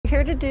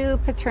here to do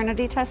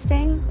paternity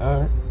testing. All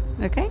right.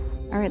 Okay?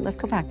 All right, let's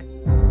go back.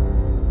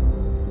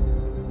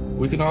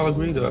 We can all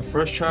agree that a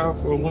first child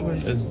for a woman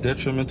is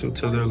detrimental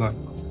to their life.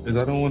 Because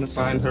I don't want to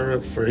sign her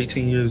up for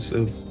 18 years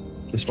of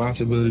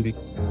responsibility.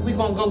 We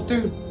gonna go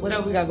through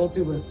whatever we gotta go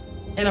through with.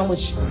 And I'm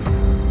with you.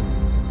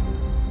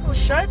 Oh,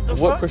 shut the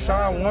What fuck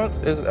Chrisean wants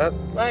is at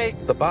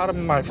the bottom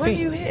of my feet. What are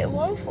you hitting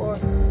low for?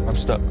 I'm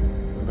stuck.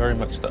 I'm very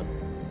much stuck.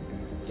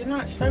 You're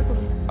not stuck with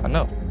me. I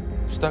know.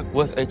 Stuck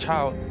with a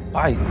child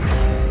by you.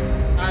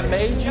 I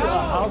made you a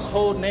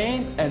household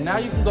name, and now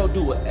you can go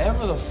do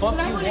whatever the fuck you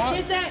want. I wanna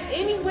get that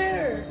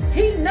anywhere.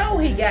 He know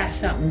he got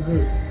something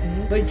good,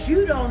 but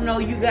you don't know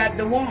you got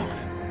the one.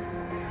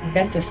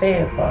 That's the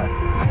sad part.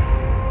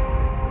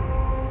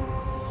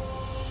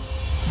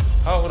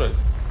 How old are you?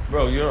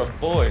 Bro, you're a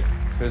boy.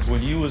 Because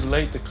when you was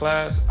late to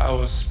class, I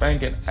was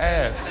spanking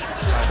ass.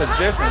 That's the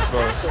difference,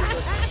 bro.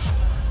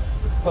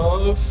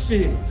 Oh,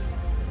 shit.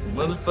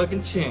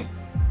 Motherfucking champ.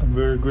 I'm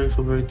very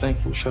grateful, very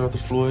thankful. Shout out to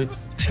Floyd,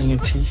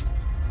 TNT.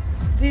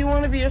 Do you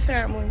want to be a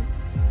family?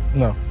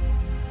 No.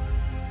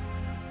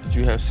 Did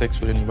you have sex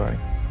with anybody?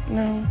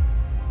 No.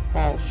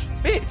 Oh,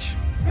 bitch.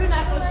 You're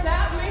not gonna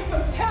stop me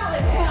from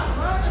telling him,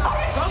 huh?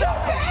 Are you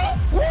stupid?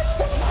 What's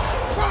the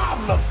fucking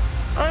problem?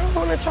 I don't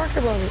want to talk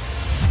about it.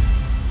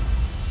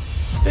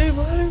 Babe,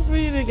 why are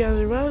we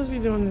together? Why is we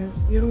doing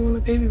this? You don't want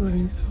a baby with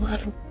me, so I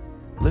don't.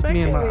 Look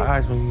me in my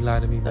eyes when you lie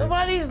to me, baby.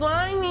 Nobody's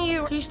lying to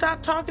you. Can you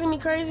stop talking to me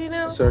crazy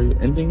now? So are you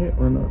ending it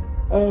or not?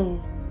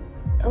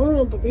 I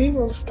don't believe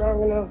I'm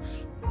strong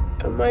enough.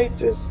 I might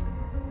just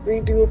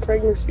redo a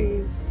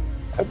pregnancy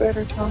a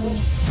better time.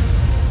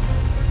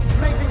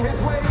 Making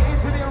his way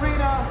into the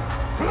arena,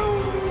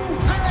 Blueface!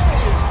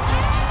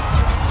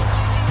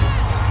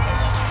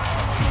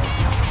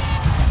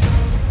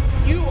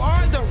 You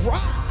are the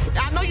Rock.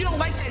 I know you don't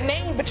like that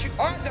name, but you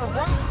are the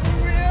Rock.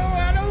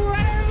 I don't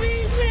want to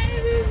be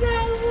famous no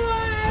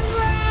more,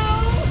 bro.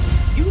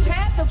 You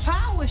had the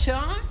power,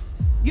 Sean.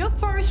 Your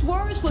first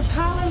words was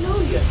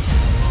hallelujah.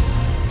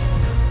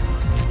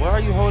 Why are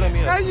you holding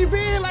me up? Cause you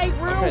being like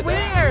real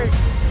weird.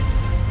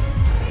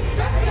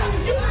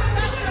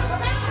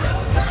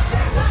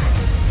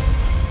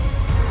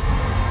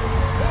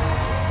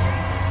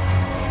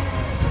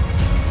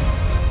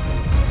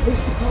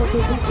 This is how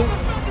the